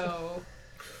this. So,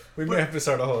 We may have to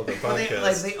start a whole other But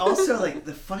podcast. they also, like,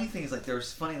 the funny thing is, like,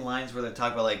 there's funny lines where they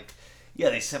talk about, like, yeah,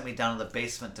 they sent me down to the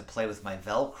basement to play with my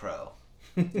Velcro.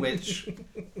 Which,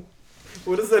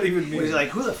 What does that even mean? which like,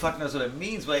 who the fuck knows what it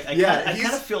means? But I Yeah, kind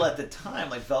he's- of feel at the time,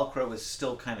 like, Velcro was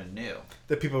still kind of new.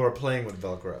 That people were playing with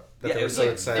Velcro. That Yeah, they it were was, so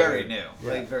like, excited. very new.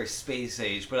 Yeah. Like, very space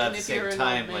age. But at And the if you're same an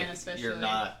time, old man, like, you're especially.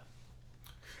 not...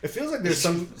 It feels like there's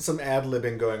some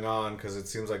ad-libbing going on because it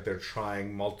seems like they're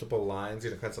trying multiple lines.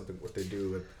 You know, kind of something what they do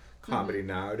with comedy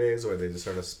nowadays, where they just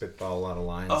sort of spitball a lot of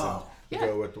lines Oh. and Yeah.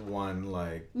 go with one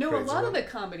like. no, a crazy lot of one. the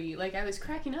comedy, like, I was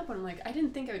cracking up and I'm like, I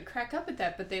didn't think I would crack up at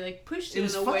that, but they, like, pushed It it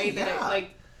was in a way funny, that, yeah.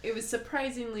 it was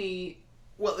surprisingly...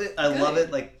 Well, I love Good.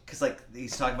 it, like, because, like,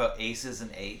 he's talking about aces and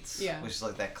eights, Yeah. which is,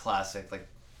 like, that classic, like,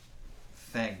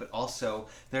 thing. But also,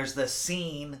 there's the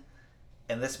scene,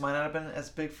 and this might not have been as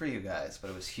big for you guys, but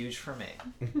it was huge for me,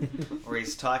 where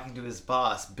he's talking to his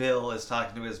boss. Bill is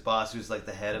talking to his boss, who's, like,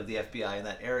 the head of the FBI in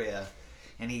that area,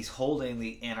 and he's holding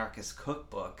the Anarchist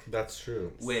Cookbook, That's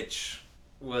true. which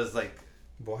was, like,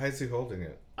 Why is he holding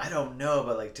it? I don't know,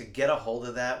 but, like, to get a hold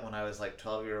of that when I was, like,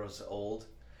 12 years old,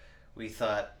 we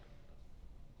thought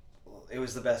it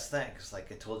was the best thing, because, like,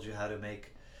 it told you how to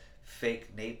make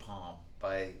fake napalm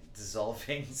by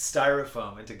dissolving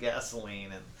styrofoam into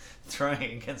gasoline and throwing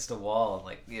it against a wall, and,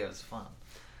 like, yeah, it was fun.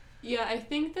 Yeah, I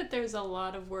think that there's a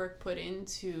lot of work put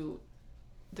into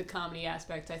the comedy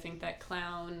aspect. I think that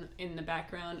clown in the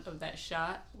background of that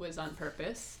shot was on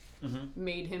purpose.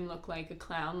 Made him look like a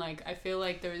clown. Like, I feel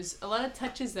like there's a lot of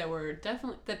touches that were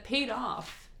definitely, that paid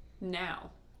off now,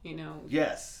 you know,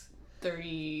 Yes.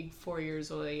 34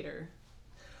 years later.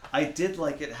 I did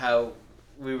like it how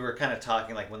we were kind of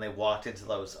talking, like, when they walked into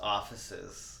those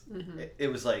offices, it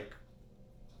was like,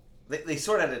 they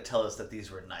sort of had to tell us that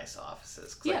these were nice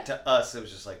offices. 'Cause, like, Yeah. to us, it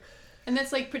was just like, And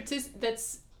that's like,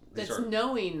 that's are-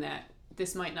 knowing that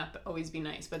this might not always be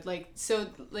nice, but like, so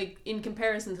like in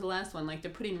comparison to the last one, like they're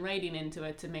putting writing into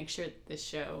it to make sure that this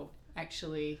show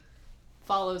actually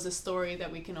follows a story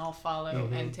that we can all follow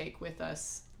and take with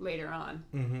us later on.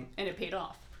 And it paid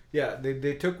off. Yeah,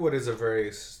 they took what is a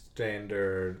very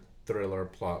standard thriller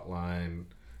plot line,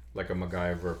 like a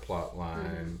MacGyver plot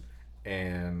line,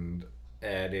 and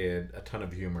added a ton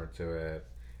of humor to it,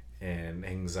 and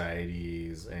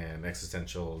anxieties and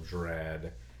existential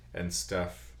dread and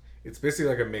stuff. It's basically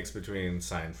like a mix between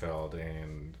Seinfeld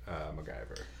and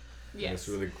MacGyver. Yes. In this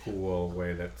really cool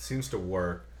way that seems to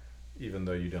work, even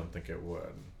though you don't think it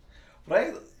would. What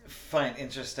I find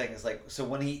interesting is like, so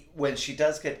when she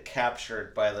does get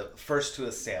captured by the first two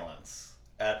assailants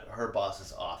at her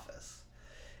boss's office,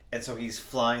 and so he's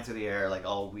flying through the air like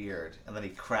all weird, and then he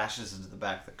crashes into the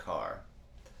back of the car,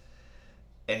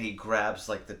 and he grabs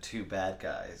like the two bad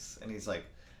guys, and he's like,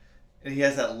 and he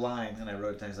has that line, and I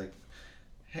wrote it down, he's like,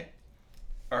 "Hey,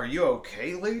 are you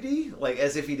okay, lady?" Like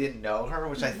as if he didn't know her,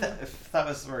 which I thought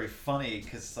was very funny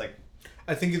because like.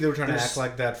 I think they were trying to act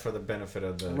like that for the benefit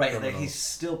of the right. criminals. Like he's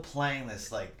still playing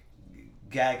this like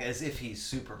gag as if he's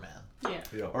Superman,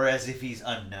 Yeah. or as if he's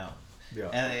unknown, Yeah.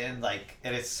 and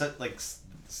it's so, like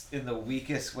in the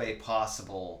weakest way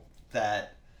possible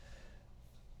that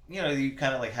you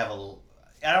kind of like have a.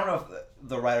 I don't know if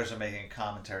the writers are making a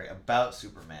commentary about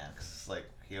Superman because it's like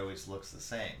he always looks the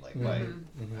same. Like why?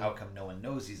 How come no one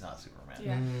knows he's not Superman?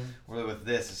 Yeah. Where with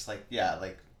this, it's like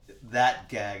like. That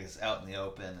gag is out in the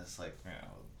open. It's like,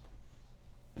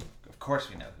 of course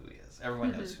we know who he is.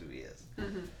 Everyone knows who he is.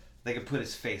 They could put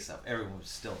his face up. Everyone would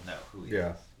still know who he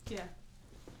is. Yeah.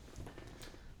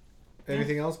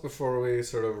 Anything else before we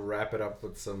sort of wrap it up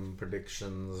with some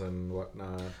predictions and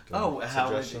whatnot? And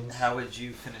How would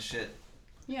you finish it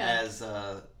as Wes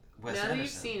Now Anderson? that you've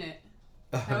seen it,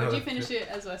 how would you finish it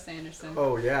as Wes Anderson?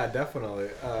 Oh yeah, definitely.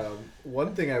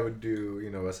 One thing I would do,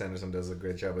 Wes Anderson does a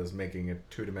great job is making it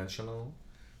two-dimensional.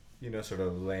 Sort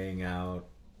of laying out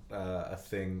a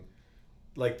thing,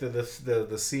 like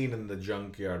the scene in the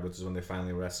junkyard, which is when they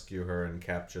finally rescue her and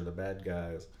capture the bad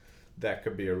guys. That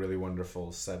could be a really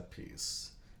wonderful set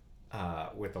piece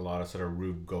with a lot of sort of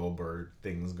Rube Goldberg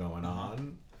things going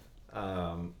on.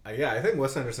 I think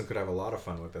Wes Anderson could have a lot of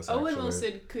fun with this. Owen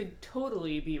Wilson could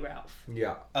totally be Ralph.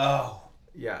 Yeah. Oh,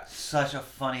 yeah. Such a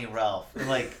funny Ralph.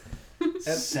 Like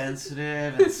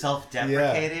sensitive and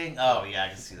self-deprecating. Yeah. Oh yeah, I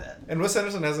can see that. And Wes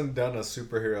Anderson hasn't done a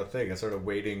superhero thing. It's sort of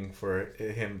waiting for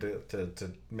him to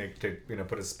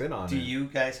put a spin on it. Do you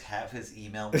guys have his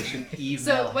email? We should email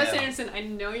So Wes him. Anderson, I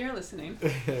know you're listening.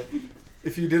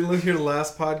 If you didn't hear the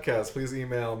last podcast, please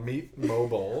email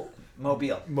meetmobile.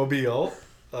 Mobile.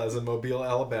 As in Mobile,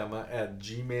 Alabama, at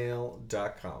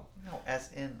gmail.com. No, as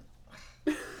in...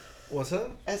 What's that?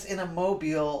 As in a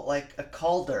mobile, like a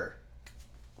Calder.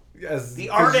 As the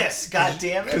artist,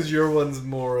 goddammit! Because your one's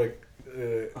more...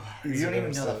 you don't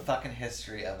even know the fucking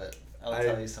history of it. I'll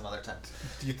tell you some other time.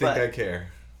 Do you think I care?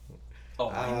 Oh,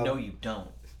 I know you don't.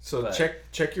 So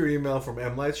check your email from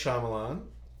M. Light Shyamalan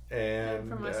and...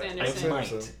 From Wes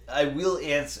Anderson. I will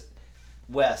answer...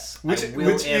 Wes, which I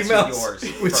will answer yours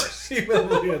which first. Email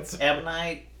will you answer? M.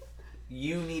 Night,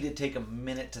 you need to take a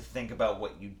minute to think about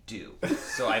what you do,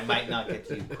 so I might not get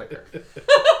to you quicker.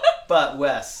 But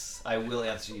Wes, I will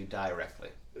answer you directly.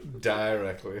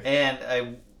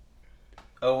 And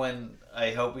Owen,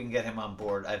 I hope we can get him on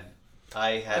board.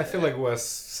 I feel like Wes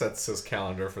sets his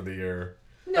calendar for the year.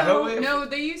 No,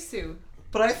 they used to.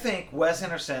 But I think Wes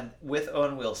Anderson with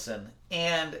Owen Wilson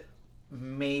and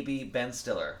maybe Ben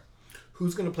Stiller.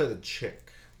 Who's gonna play the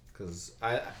chick? Because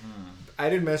I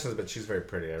didn't mention this, but she's very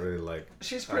pretty. I really like.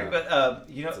 She's pretty, but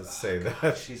to say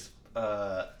that she's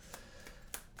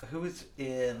who is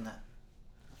in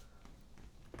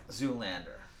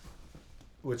Zoolander?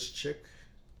 Which chick?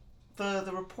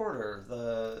 The reporter.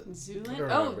 The Zoolander.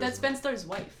 Oh, that's Ben Stiller's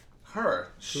wife.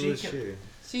 Her. Who is she?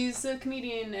 She's a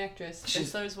comedian actress. Ben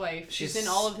Stiller's wife. She's in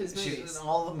all of his movies. She's in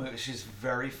all the movies. She's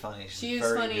very funny. She is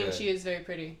funny good. And she is very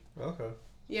pretty. Okay.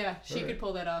 Yeah, she could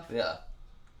pull that off. Yeah,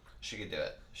 she could do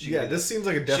it. This seems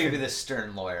like a definitely... She could be the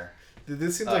stern lawyer.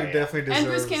 This seems like it definitely deserves... And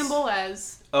Bruce Campbell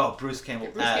as... Oh, Bruce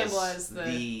Campbell as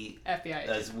the FBI agent.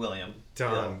 As William.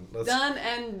 Done. Yeah. Done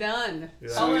and done.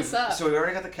 Yeah. Follow us up. So we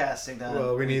already got the casting done.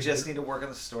 Well, we just need to work on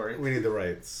the story. We need the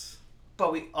rights.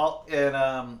 But we all... And,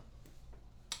 I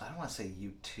don't want to say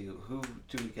U2. Who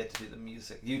do we get to do the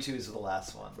music? U2 is the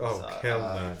last one. Oh, hell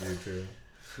not U2.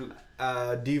 Who?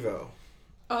 Devo.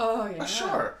 Oh, yeah.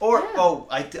 Sure. Or,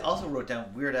 I also wrote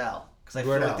down Weird Al. Because I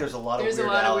feel like there's a lot of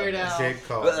Weird Al. Great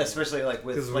call. Especially like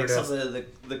with like some of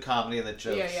the comedy and the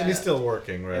jokes. Yeah. And he's still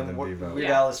working rather than Devo.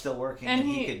 Weird Al is still working and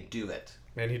he could do it.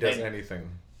 And he does anything.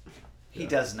 He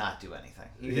does not do anything.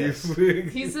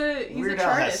 He's a Weird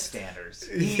Al has standards.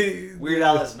 Weird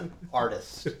Al is an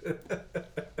artist.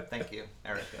 Thank you,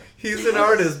 Erica. He's an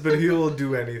artist, but he will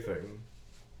do anything.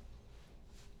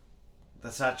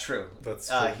 That's not true. That's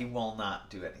true. He will not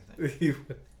do anything.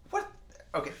 What?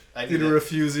 Okay. Did he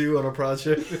refuse you on a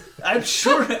project? I'm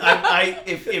sure.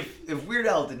 If Weird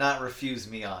Al did not refuse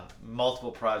me on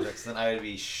multiple projects, then I would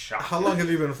be shocked. How long have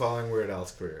you been following Weird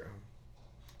Al's career?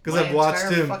 Because My I've watched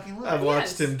entire him. fucking life. I've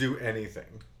watched him do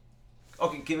anything.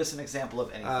 Okay, give us an example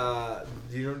of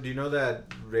anything. Do you know that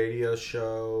radio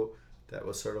show that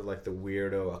was sort of like the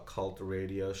weirdo occult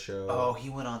radio show? Oh, he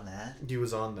went on that? He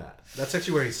was on that. That's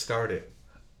actually where he started.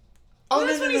 Oh,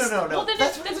 that's no. well, then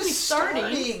that's that's when when he he's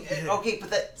starting. Okay,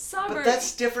 but Saber.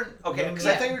 that's different. Okay, because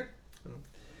I Yeah. thought you were...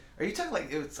 Are you talking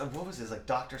like... what was his, like,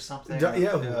 Doctor something?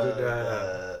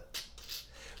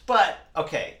 But,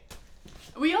 okay.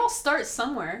 We all start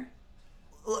somewhere.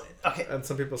 Okay. And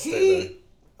some people stay there.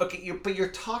 Okay, but you're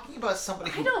talking about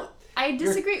somebody who... I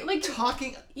disagree. You're like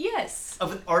talking yes.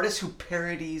 of an artist who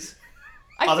parodies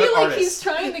I other feel like artists. he's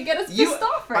trying to get us pissed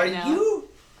off right now. Are you...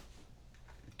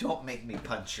 Don't make me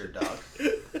punch your dog.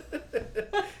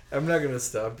 I'm not gonna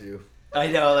stop you. I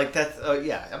know, like that's...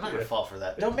 yeah, I'm not gonna fall for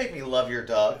that. Don't make me love your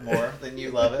dog more than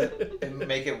you love it, and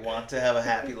make it want to have a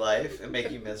happy life and make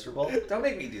you miserable. Don't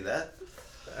make me do that.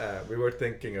 We were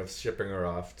thinking of shipping her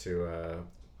off to.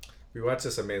 We watched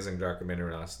this amazing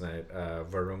documentary last night,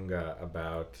 Virunga,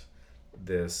 about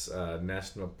this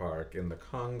national park in the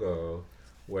Congo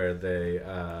where they.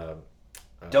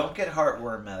 Don't get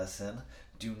heartworm medicine.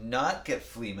 Do not get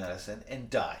flea medicine and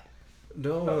die.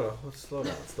 No, slow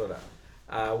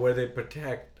down. Where they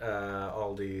protect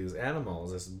all these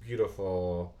animals, this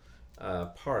beautiful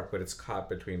park, but it's caught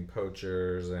between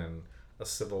poachers and a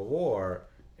civil war,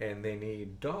 and they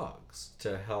need dogs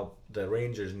to help. The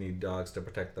rangers need dogs to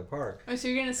protect the park. Oh, so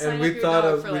you're gonna sign up your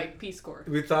dog for like Peace Corps?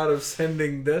 We thought of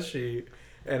sending Deshi,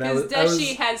 and because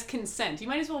Deshi has consent. You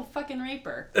might as well fucking rape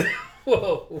her.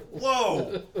 Whoa!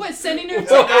 What? Sending her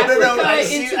to Africa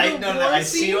I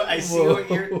see what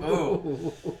you're.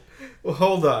 Oh. Well,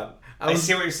 hold on. I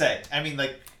see what you're saying. I mean,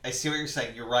 like, I see what you're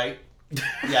saying. You're right.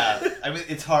 Yeah. I mean,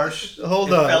 it's harsh.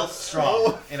 Hold on. It felt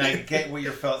strong, and I get what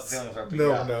you're feeling from.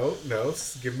 No.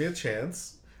 Give me a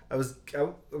chance. I was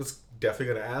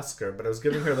definitely going to ask her, but I was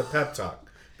giving her the pep talk,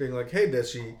 being like, "Hey,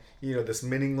 Deshi, this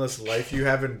meaningless life you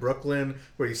have in Brooklyn,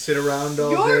 where you sit around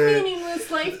all your day."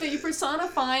 meaningless life that you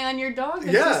personify on your dog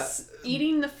that's Yeah. just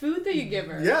eating the food that you give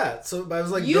her. Yeah. So I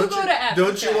was like, You "Don't go you to Africa.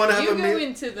 don't you want to have You a go meal?"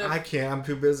 into the... I can't. I'm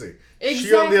too busy. Exactly.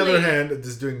 She, on the other hand,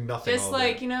 is doing nothing. Just all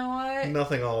like, day. you know what?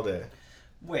 Nothing all day.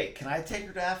 Wait, can I take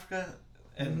her to Africa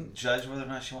and judge whether or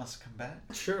not she wants to come back?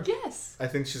 Sure. Yes. I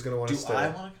think she's going to want to stay. Do I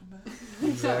want to come back?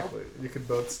 Exactly. You could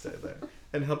both stay there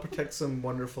and help protect some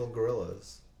wonderful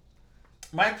gorillas.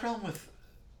 My problem with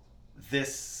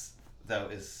this, though,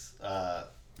 is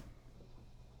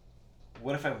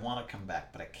what if I want to come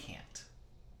back but I can't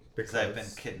because I've been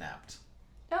kidnapped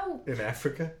Oh. In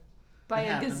Africa? By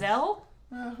a gazelle?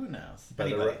 Well, who knows?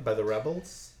 By the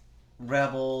rebels?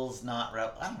 Rebels, not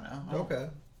rebels. I don't know. Okay.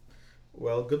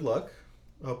 Well, good luck.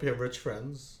 I hope you have rich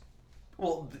friends.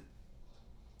 Well,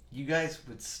 you guys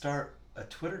would start a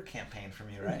Twitter campaign for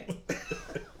me, right?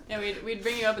 Yeah, we'd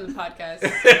bring you up in the podcast.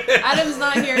 Adam's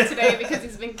not here today because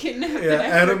he's been kidnapped in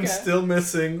Africa. Adam's still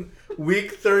missing.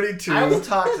 Week 32. I will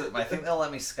talk to them. I think they'll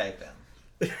let me Skype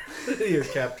in. Your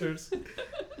captors.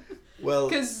 Well,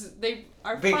 because they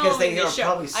are because following they this are show.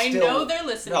 probably still, I know they're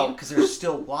listening. No, because they're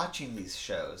still watching these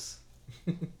shows.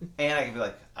 And I can be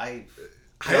like, I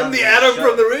am the Adam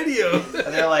from the radio.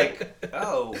 And they're like,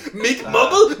 oh. Meet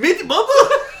Mumble? Meet Mumble?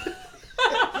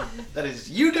 That is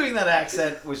you doing that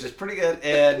accent, which is pretty good.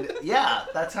 And yeah,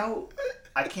 that's how.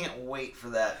 I can't wait for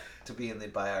that to be in the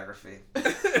biography.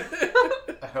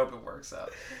 I hope it works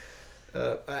out.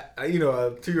 To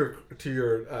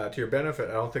your benefit,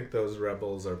 I don't think those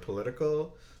rebels are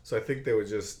political. So I think they would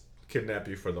just kidnap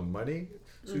you for the money.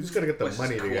 So you just got to get the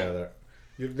money together.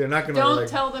 They're not going to. Don't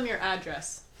tell them your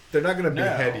address. They're not going to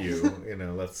behead you.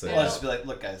 Let's say. Well, I'll just be like,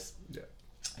 look, guys. Yeah.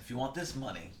 If you want this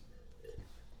money.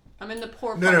 I'm in the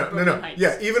poor part of Brooklyn Heights.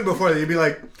 Yeah, even before that, you'd be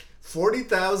like,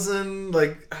 40,000.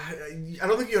 Like, I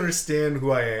don't think you understand who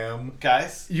I am,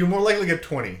 guys. You more likely get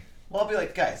 20. Well, I'll be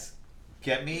like, guys,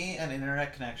 get me an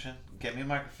internet connection, get me a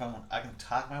microphone. I can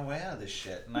talk my way out of this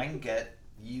shit, and I can get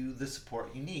you the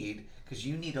support you need because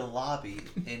you need a lobby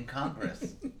in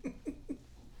Congress,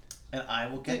 and I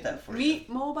will get that for you. Meet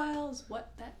Mobile's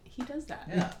what that he does that.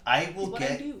 Yeah, I will what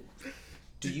get. I do.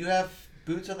 Do you have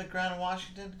boots on the ground in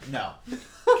Washington? No.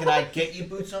 Can I get you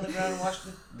boots on the ground in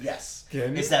Washington? Yes.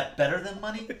 Can you? Is that better than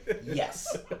money? Yes.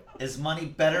 Is money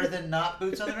better than not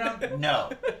boots on the ground? No.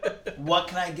 What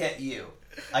can I get you?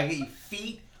 I get you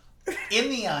feet in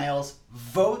the aisles,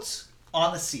 votes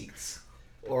on the seats.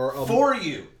 For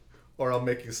you. Or I'll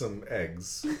make you some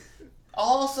eggs. I'll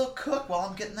also cook while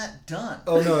I'm getting that done.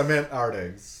 Oh no, I meant art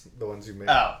eggs, the ones you made.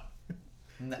 Oh.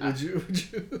 No, Would you?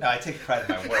 no, I take pride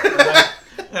in my work.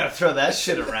 I'm gonna throw that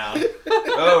shit around.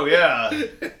 Oh yeah.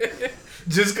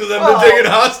 Just because I've been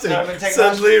taken hostage. I've been taken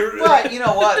Suddenly. hostage. But you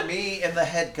know what? Me and the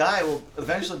head guy will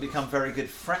eventually become very good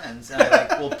friends, and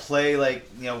we'll play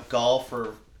golf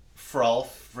or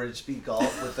frisbee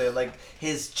golf with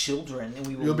his children, and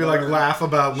we will. You'll be laugh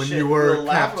about when shit. you were we'll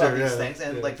laugh about captured, these things,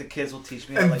 and the kids will teach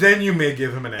me. And then you may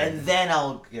give him an egg. And then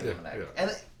I'll give him an egg.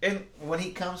 Yeah. And when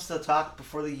he comes to talk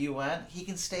before the UN, he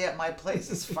can stay at my place.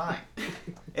 It's fine.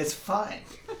 It's fine.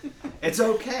 It's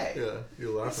okay. Yeah,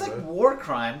 you laugh It's at like it. war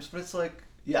crimes, but it's like,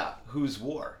 who's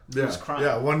war? Yeah. Who's crime?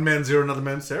 Yeah, one man's zero, another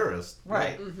man's terrorist.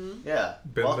 Right. Mm-hmm. Yeah.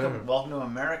 Been there. Welcome to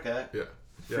America. Yeah.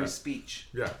 Free speech.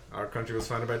 Yeah, our country was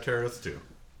founded by terrorists too.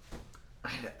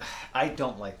 I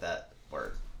don't like that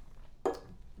word.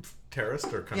 Terrorist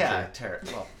or country? Yeah,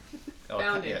 Well,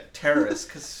 Founded. yeah, terrorist,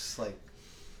 because it's like,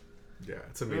 Yeah,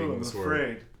 it's a meaningless I'm word.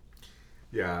 afraid.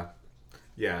 Yeah.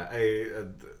 Yeah, I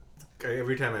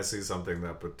every time I see something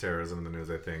that put terrorism in the news,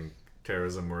 I think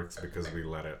terrorism works because we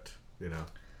let it,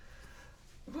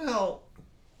 Well,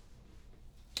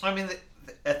 I mean,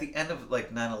 at the end of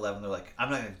 9/11, they're like, I'm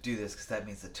not going to do this because that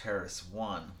means the terrorists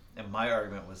won. And my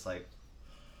argument was like,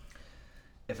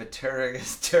 if a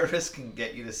terrorist can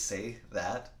get you to say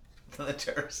that, then the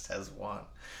terrorist has won.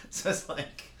 So it's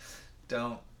like,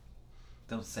 don't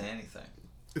say anything.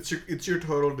 It's your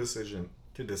total decision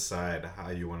to decide how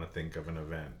you want to think of an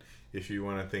event. If you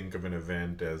want to think of an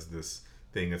event as this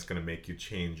thing that's going to make you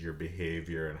change your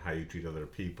behavior and how you treat other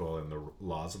people and the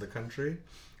laws of the country,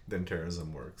 then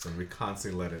terrorism works, and we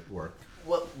constantly let it work.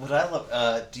 What I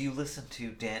love, do you listen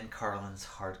to Dan Carlin's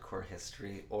Hardcore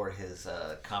History or his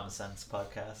Common Sense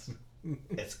podcast?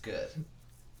 It's good.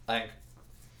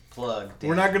 Plug. Dan.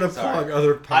 We're not going to Sorry. plug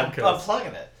other podcasts. I'm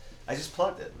plugging it. I just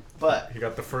plugged it. But He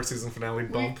got the first season finale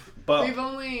bump. We've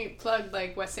only plugged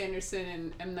Wes Anderson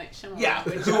and M. Night Shyamalan. Yeah,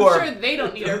 which who I'm are- sure they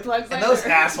don't need our plugs and either. those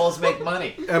assholes make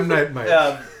money. M. Night Mike.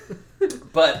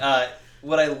 But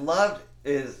what I loved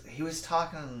is he was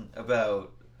talking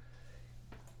about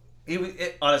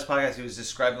on his podcast. He was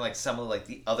describing some of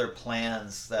the other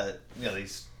plans that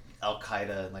these Al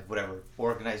Qaeda and whatever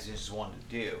organizations wanted to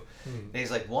do. And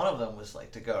he's like, one of them was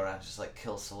to go around and just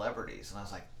kill celebrities. And I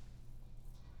was like,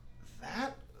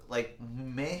 that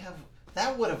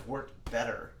that would have worked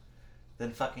better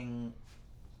than fucking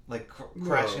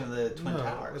crashing the Twin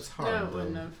Towers. It's hard. No, it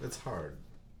wouldn't though. have. It's hard.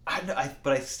 I know,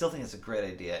 but I still think it's a great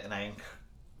idea, and I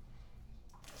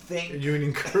think You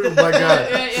encourage. Oh my God,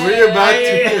 Yeah, we're about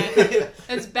to. yeah.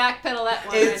 Let's backpedal that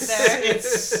one right there.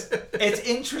 it's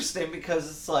interesting because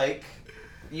it's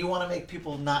you want to make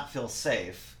people not feel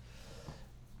safe,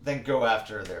 then go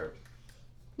after their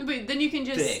No, but then you can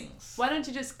just. things. Why don't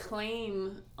you just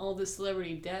claim all the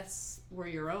celebrity deaths were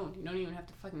your own? You don't even have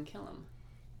to fucking kill them.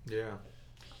 Yeah.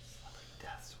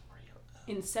 Deaths were your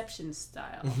Inception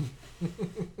style.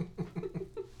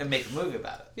 and make a movie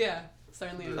about it. Yeah.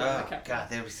 Sorry, Leonardo Oh DiCaprio. God,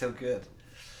 that'd be so good.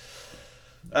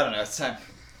 I don't know. It's time.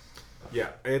 Yeah,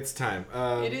 it's time.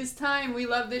 It is time. We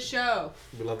love this show.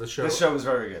 We love the show. This show was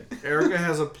very good. Erica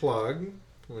has a plug.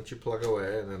 Why don't you plug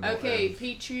away? And then we'll Okay, end.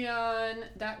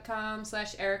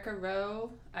 patreon.com/Erica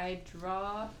Rowe. I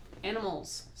draw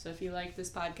animals. So if you like this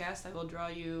podcast, I will draw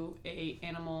you a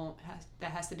animal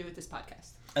that has to do with this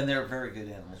podcast. And they're very good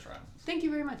animals, Ron. Thank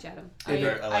you very much, Adam.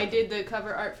 Yeah, I like I did the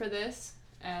cover art for this,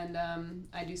 and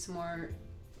I do some more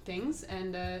things,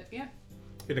 and yeah.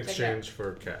 In exchange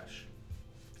for cash.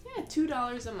 Yeah,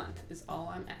 $2 a month is all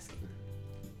I'm asking.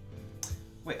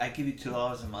 Wait, I give you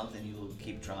 $2 a month and you will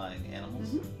keep drawing animals?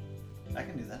 Mm-hmm. I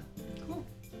can do that. Cool.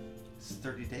 It's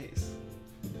 30 days.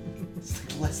 It's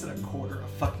less than a quarter a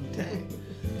fucking day.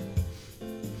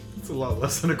 It's a lot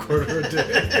less than a quarter a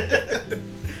day.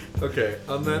 Okay,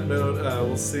 on that note,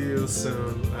 we'll see you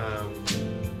soon.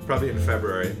 Probably in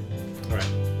February. All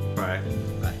right. Bye.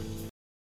 Bye.